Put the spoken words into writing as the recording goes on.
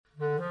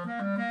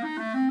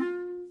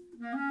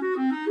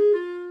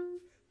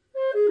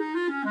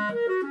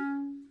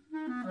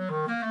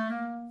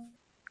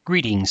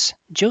Greetings,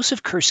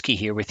 Joseph Kursky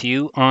here with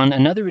you on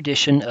another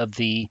edition of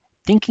the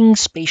Thinking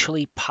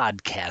Spatially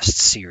podcast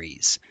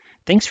series.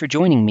 Thanks for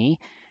joining me.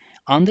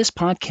 On this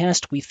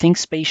podcast, we think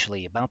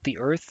spatially about the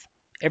Earth,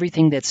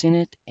 everything that's in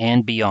it,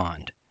 and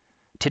beyond.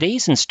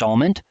 Today's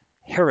installment,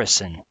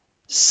 Harrison,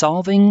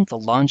 Solving the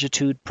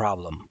Longitude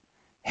Problem.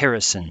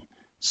 Harrison,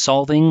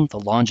 Solving the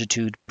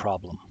Longitude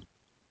Problem.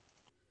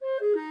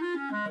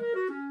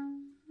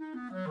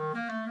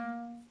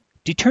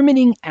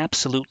 Determining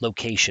absolute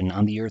location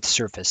on the Earth's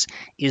surface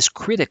is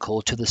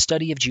critical to the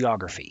study of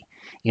geography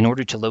in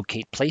order to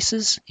locate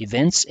places,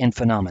 events, and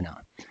phenomena,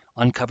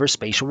 uncover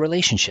spatial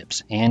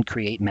relationships, and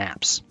create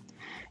maps.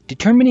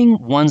 Determining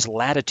one's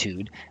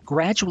latitude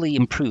gradually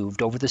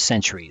improved over the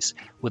centuries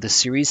with a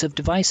series of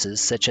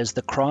devices such as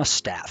the cross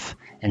staff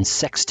and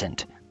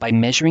sextant by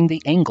measuring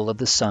the angle of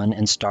the sun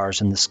and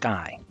stars in the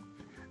sky.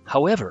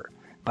 However,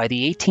 by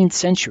the 18th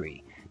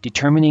century,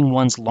 determining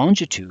one's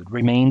longitude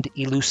remained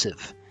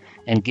elusive,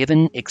 and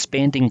given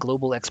expanding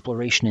global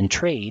exploration and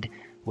trade,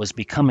 was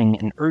becoming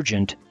an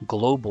urgent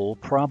global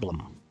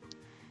problem.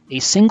 A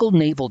single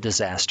naval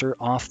disaster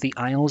off the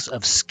Isles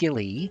of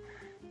Scilly,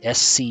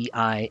 Scilly,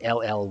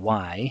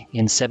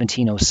 in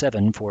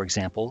 1707, for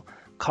example,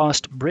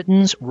 cost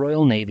Britain's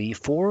Royal Navy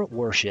 4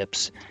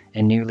 warships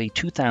and nearly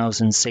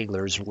 2,000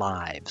 sailors'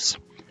 lives.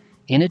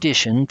 In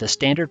addition, the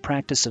standard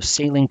practice of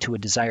sailing to a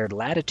desired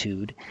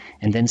latitude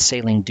and then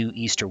sailing due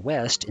east or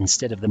west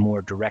instead of the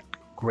more direct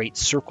Great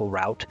Circle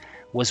route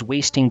was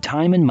wasting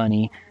time and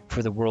money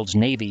for the world's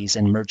navies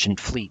and merchant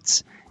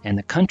fleets and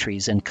the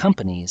countries and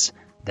companies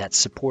that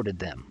supported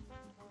them.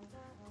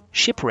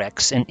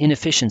 Shipwrecks and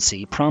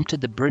inefficiency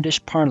prompted the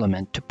British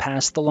Parliament to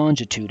pass the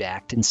Longitude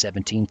Act in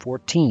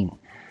 1714.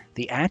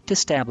 The Act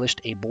established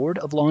a Board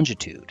of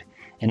Longitude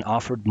and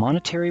offered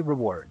monetary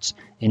rewards,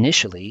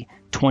 initially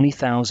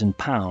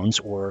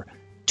 £20,000 or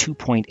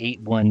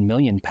 £2.81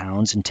 million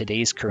in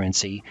today's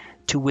currency,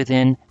 to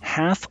within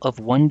half of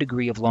 1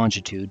 degree of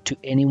longitude to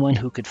anyone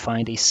who could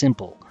find a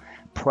simple,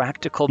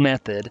 practical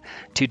method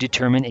to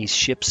determine a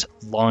ship's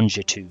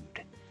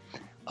longitude.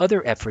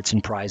 Other efforts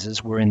and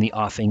prizes were in the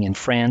offing in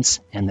France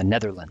and the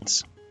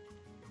Netherlands.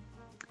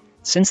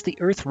 Since the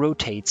Earth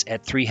rotates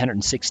at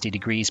 360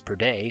 degrees per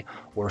day,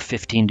 or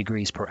 15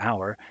 degrees per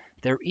hour,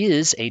 there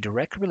is a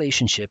direct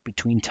relationship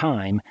between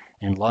time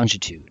and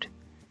longitude.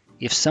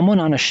 If someone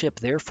on a ship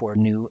therefore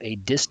knew a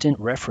distant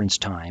reference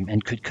time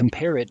and could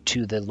compare it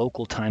to the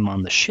local time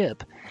on the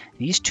ship,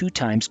 these two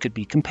times could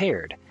be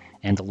compared,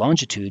 and the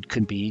longitude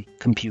could be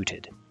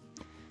computed.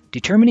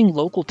 Determining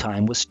local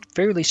time was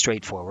fairly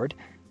straightforward,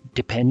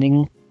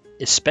 depending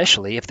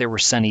especially if there were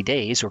sunny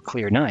days or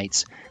clear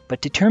nights, but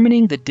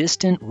determining the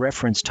distant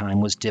reference time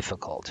was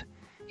difficult,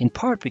 in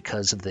part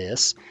because of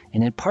this,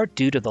 and in part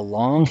due to the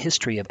long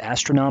history of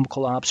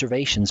astronomical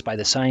observations by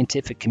the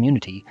scientific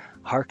community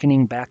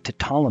hearkening back to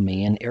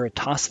Ptolemy and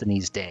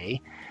Eratosthenes'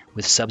 day,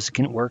 with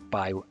subsequent work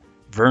by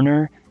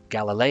Werner,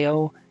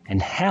 Galileo, and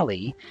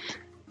Halley.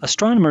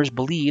 Astronomers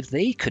believed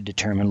they could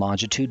determine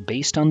longitude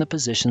based on the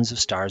positions of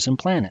stars and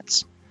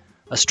planets.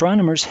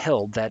 Astronomers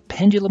held that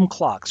pendulum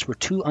clocks were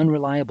too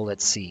unreliable at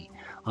sea,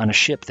 on a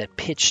ship that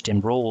pitched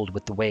and rolled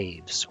with the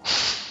waves.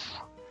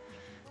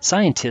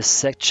 Scientists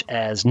such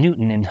as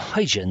Newton and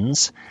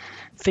Huygens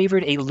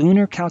favored a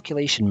lunar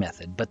calculation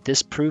method, but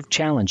this proved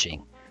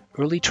challenging.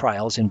 Early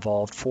trials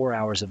involved 4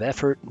 hours of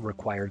effort,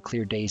 required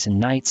clear days and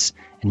nights,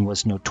 and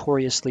was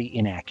notoriously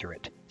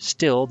inaccurate.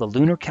 Still, the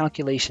lunar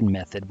calculation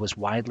method was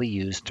widely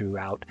used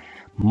throughout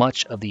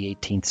much of the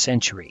 18th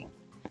century.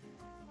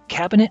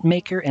 Cabinet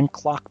maker and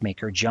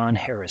clockmaker John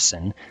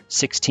Harrison,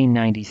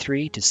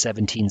 1693 to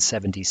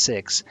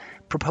 1776,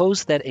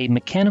 proposed that a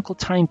mechanical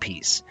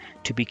timepiece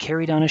to be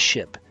carried on a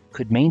ship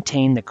could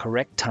maintain the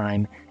correct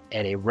time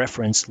at a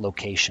reference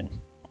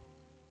location.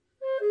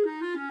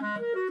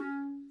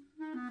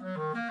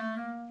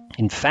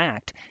 In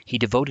fact, he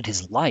devoted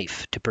his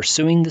life to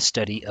pursuing the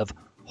study of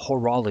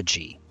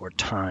horology, or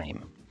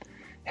time.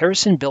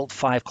 Harrison built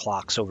 5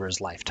 clocks over his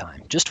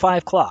lifetime. Just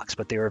 5 clocks,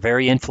 but they were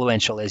very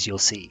influential, as you'll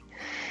see.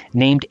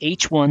 Named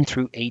H1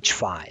 through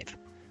H5.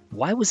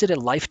 Why was it a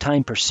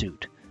lifetime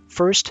pursuit?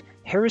 First,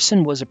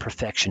 Harrison was a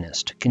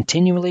perfectionist,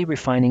 continually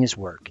refining his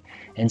work,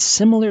 and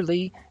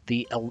similarly,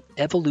 the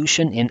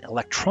evolution in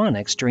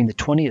electronics during the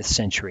 20th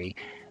century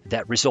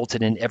that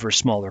resulted in ever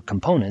smaller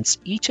components,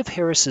 each of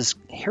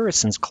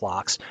Harrison's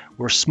clocks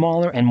were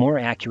smaller and more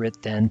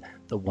accurate than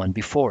the one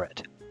before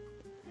it.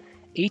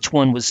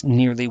 H1 was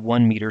nearly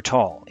 1 meter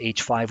tall.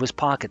 H5 was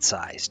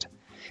pocket-sized.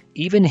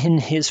 Even in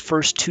his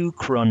first 2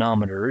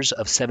 chronometers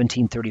of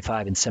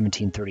 1735 and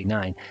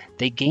 1739,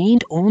 they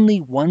gained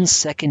only 1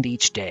 second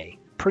each day.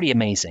 Pretty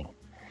amazing.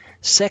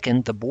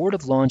 Second, the Board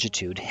of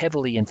Longitude,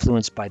 heavily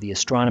influenced by the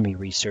astronomy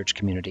research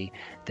community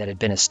that had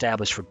been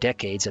established for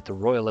decades at the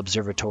Royal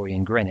Observatory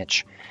in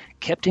Greenwich,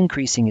 kept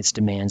increasing its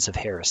demands of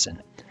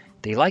Harrison.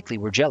 They likely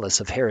were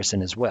jealous of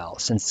Harrison as well,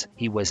 since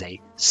he was a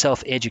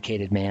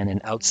self-educated man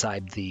and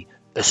outside the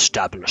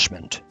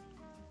establishment.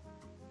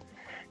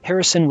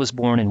 Harrison was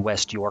born in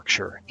West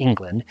Yorkshire,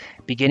 England,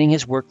 beginning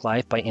his work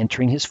life by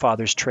entering his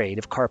father's trade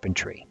of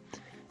carpentry.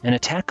 An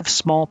attack of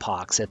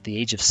smallpox at the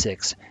age of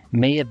 6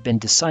 may have been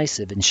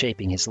decisive in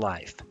shaping his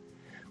life.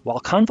 While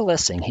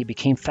convalescing, he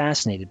became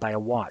fascinated by a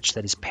watch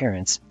that his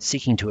parents,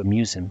 seeking to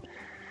amuse him,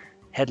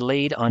 had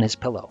laid on his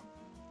pillow.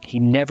 He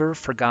never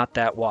forgot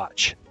that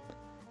watch.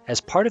 As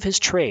part of his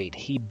trade,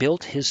 he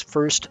built his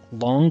first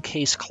long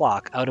case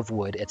clock out of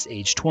wood at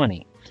age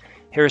 20.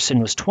 Harrison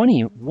was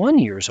 21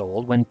 years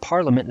old when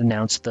Parliament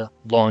announced the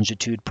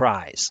Longitude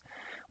Prize.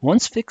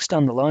 Once fixed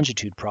on the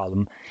longitude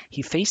problem,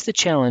 he faced the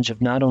challenge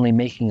of not only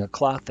making a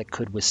clock that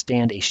could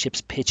withstand a ship's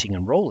pitching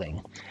and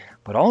rolling,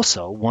 but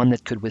also one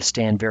that could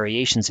withstand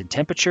variations in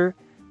temperature,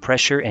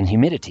 pressure, and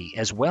humidity,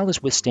 as well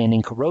as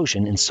withstanding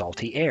corrosion in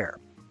salty air.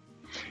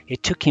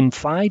 It took him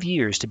 5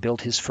 years to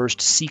build his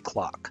first sea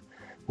clock,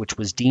 which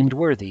was deemed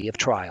worthy of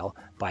trial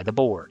by the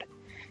board.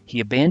 He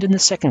abandoned the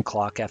second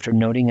clock after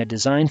noting a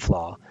design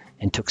flaw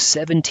and took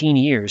 17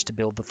 years to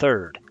build the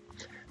third.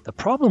 The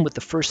problem with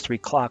the first 3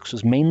 clocks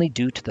was mainly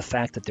due to the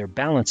fact that their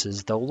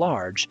balances, though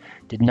large,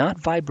 did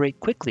not vibrate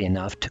quickly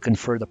enough to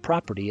confer the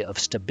property of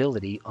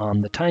stability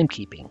on the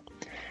timekeeping.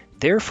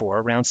 Therefore,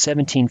 around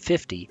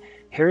 1750,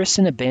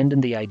 Harrison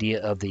abandoned the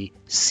idea of the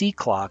sea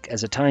clock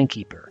as a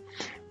timekeeper,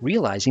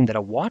 realizing that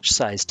a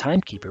watch-sized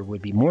timekeeper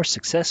would be more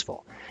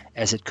successful,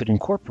 as it could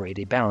incorporate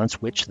a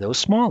balance which, though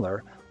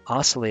smaller,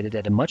 oscillated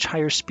at a much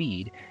higher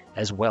speed,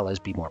 as well as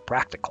be more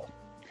practical.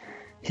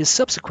 His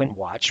subsequent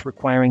watch,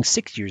 requiring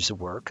 6 years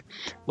of work,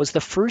 was the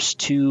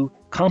first to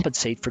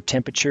compensate for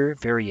temperature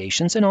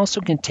variations and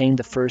also contained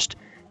the first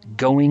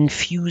going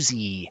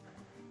fusee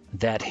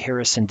that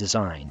Harrison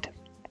designed,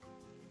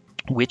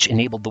 which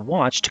enabled the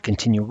watch to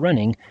continue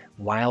running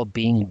while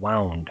being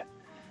wound.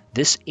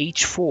 This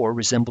H4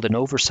 resembled an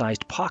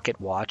oversized pocket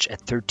watch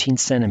at 13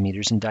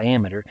 centimeters in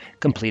diameter,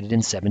 completed in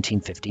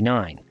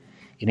 1759.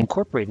 It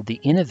incorporated the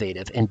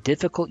innovative and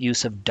difficult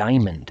use of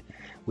diamond,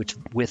 which,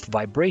 with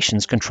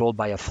vibrations controlled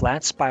by a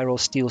flat spiral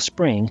steel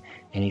spring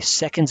and a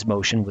seconds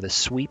motion with a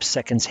sweep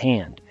seconds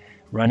hand,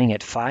 running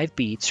at 5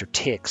 beats or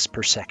ticks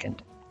per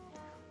second.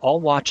 All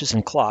watches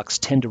and clocks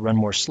tend to run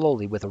more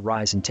slowly with a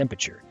rise in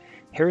temperature.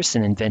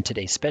 Harrison invented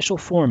a special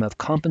form of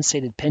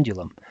compensated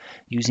pendulum,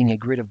 using a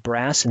grid of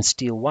brass and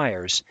steel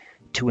wires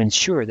to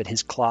ensure that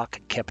his clock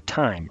kept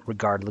time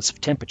regardless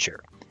of temperature.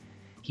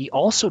 He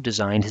also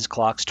designed his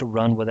clocks to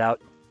run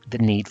without the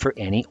need for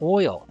any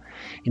oil.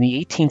 In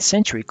the 18th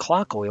century,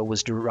 clock oil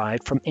was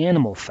derived from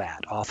animal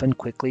fat, often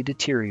quickly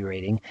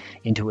deteriorating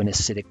into an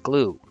acidic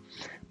glue.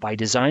 By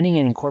designing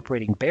and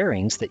incorporating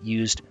bearings that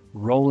used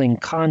rolling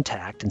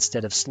contact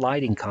instead of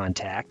sliding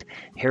contact,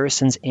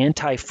 Harrison's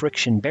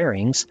anti-friction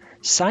bearings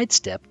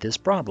sidestepped this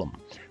problem,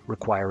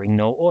 requiring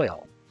no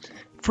oil.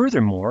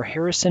 Furthermore,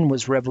 Harrison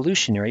was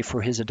revolutionary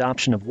for his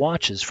adoption of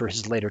watches for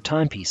his later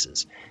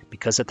timepieces,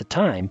 because at the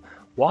time,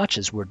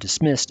 watches were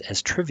dismissed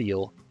as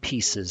trivial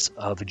pieces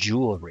of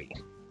jewelry.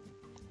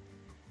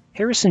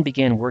 Harrison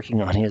began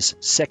working on his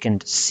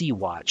second sea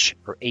watch,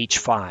 or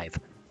H5,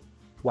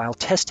 while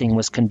testing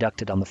was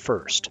conducted on the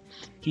first.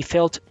 He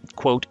felt,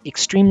 quote,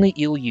 extremely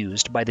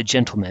ill-used by the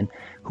gentleman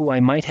who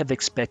I might have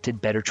expected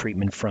better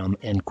treatment from,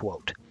 end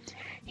quote.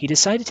 He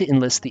decided to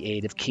enlist the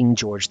aid of King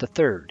George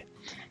III.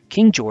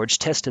 King George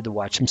tested the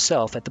watch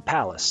himself at the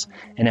palace,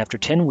 and after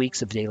 10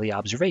 weeks of daily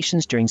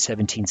observations during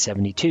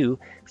 1772,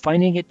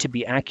 finding it to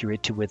be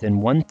accurate to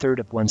within 1/3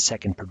 of 1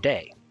 second per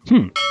day.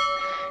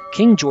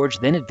 King George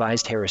then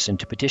advised Harrison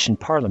to petition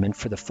Parliament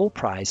for the full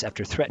prize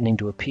after threatening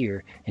to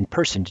appear in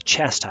person to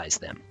chastise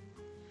them.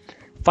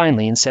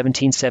 Finally, in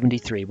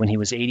 1773, when he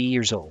was 80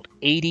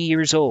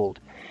 years old,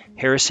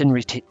 Harrison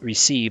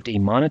received a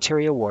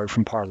monetary award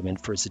from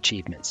Parliament for his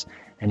achievements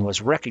and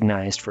was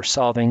recognized for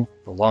solving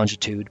the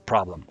longitude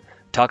problem.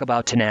 Talk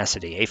about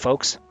tenacity, eh,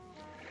 folks?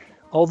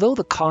 Although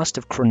the cost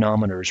of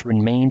chronometers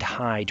remained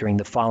high during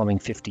the following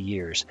 50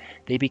 years,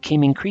 they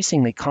became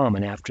increasingly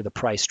common after the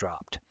price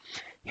dropped.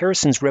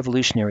 Harrison's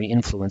revolutionary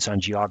influence on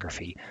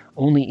geography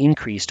only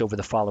increased over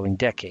the following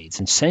decades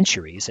and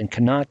centuries and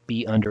cannot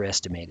be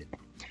underestimated.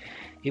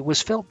 It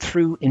was felt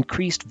through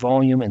increased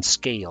volume and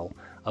scale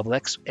of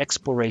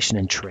exploration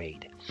and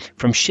trade,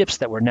 from ships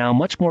that were now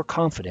much more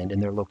confident in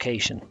their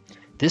location.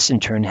 This in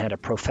turn had a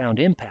profound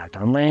impact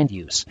on land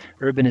use,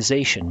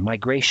 urbanization,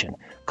 migration,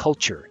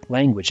 culture,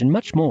 language, and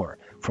much more,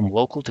 from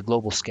local to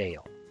global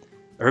scale.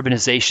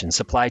 Urbanization,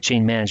 supply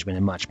chain management,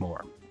 and much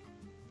more.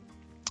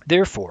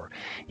 Therefore,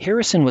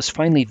 Harrison was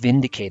finally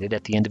vindicated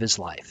at the end of his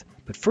life,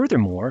 but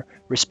furthermore,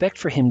 respect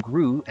for him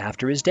grew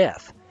after his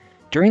death.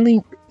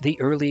 During the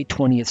early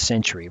 20th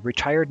century,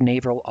 retired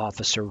naval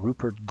officer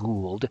Rupert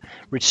Gould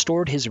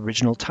restored his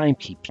original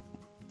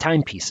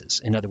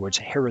timepieces, in other words,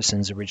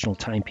 Harrison's original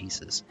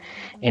timepieces,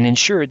 and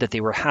ensured that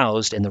they were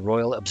housed in the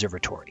Royal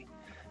Observatory.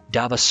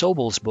 Dava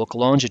Sobel's book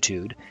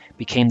Longitude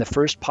became the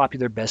first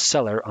popular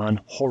bestseller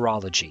on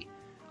horology.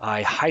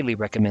 I highly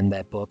recommend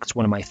that book. It's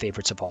one of my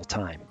favorites of all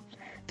time.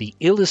 The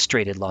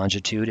illustrated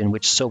longitude, in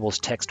which Sobel's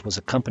text was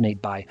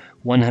accompanied by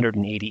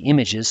 180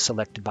 images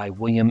selected by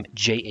William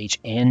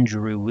J.H.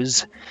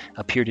 Andrews,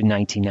 appeared in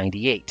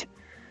 1998.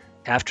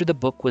 After the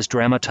book was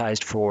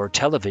dramatized for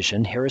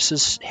television,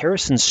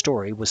 Harrison's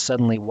story was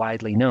suddenly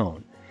widely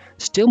known.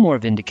 Still more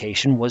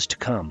vindication was to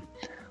come.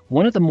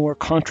 One of the more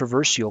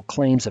controversial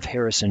claims of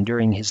Harrison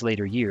during his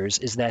later years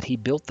is that he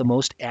built the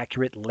most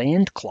accurate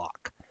land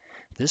clock.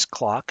 This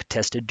clock,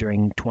 tested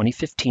during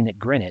 2015 at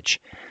Greenwich,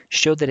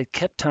 showed that it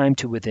kept time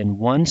to within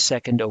 1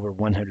 second over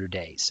 100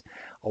 days,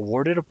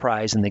 awarded a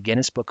prize in the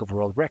Guinness Book of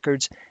World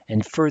Records,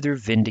 and further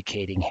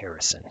vindicating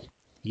Harrison.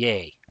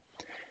 Yay!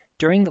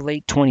 During the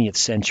late 20th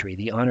century,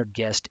 the honored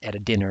guest at a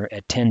dinner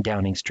at 10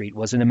 Downing Street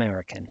was an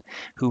American,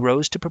 who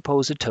rose to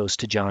propose a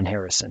toast to John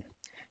Harrison.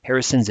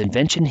 Harrison's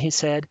invention, he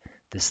said,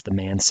 this the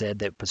man said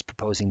that was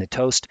proposing the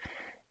toast,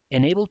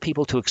 enabled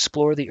people to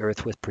explore the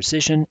Earth with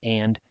precision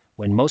and,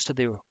 when most of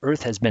the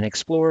Earth has been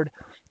explored,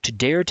 to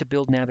dare to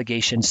build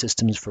navigation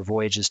systems for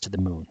voyages to the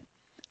moon.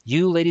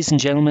 You, ladies and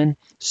gentlemen,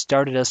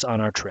 started us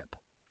on our trip.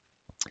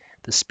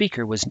 The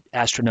speaker was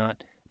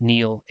astronaut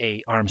Neil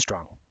A.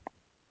 Armstrong.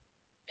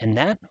 And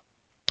that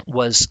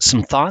was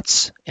some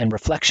thoughts and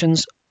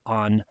reflections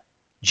on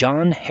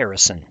John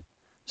Harrison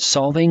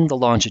solving the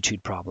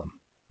longitude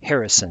problem.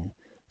 Harrison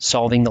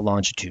solving the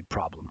longitude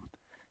problem.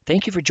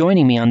 Thank you for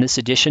joining me on this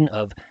edition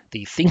of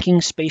the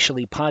Thinking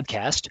Spatially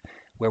podcast,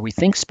 where we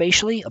think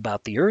spatially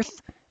about the Earth,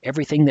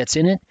 everything that's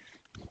in it,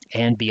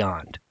 and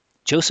beyond.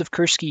 Joseph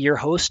Kursky, your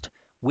host,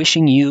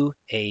 wishing you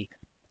a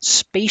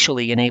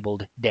spatially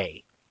enabled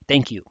day.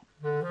 Thank you.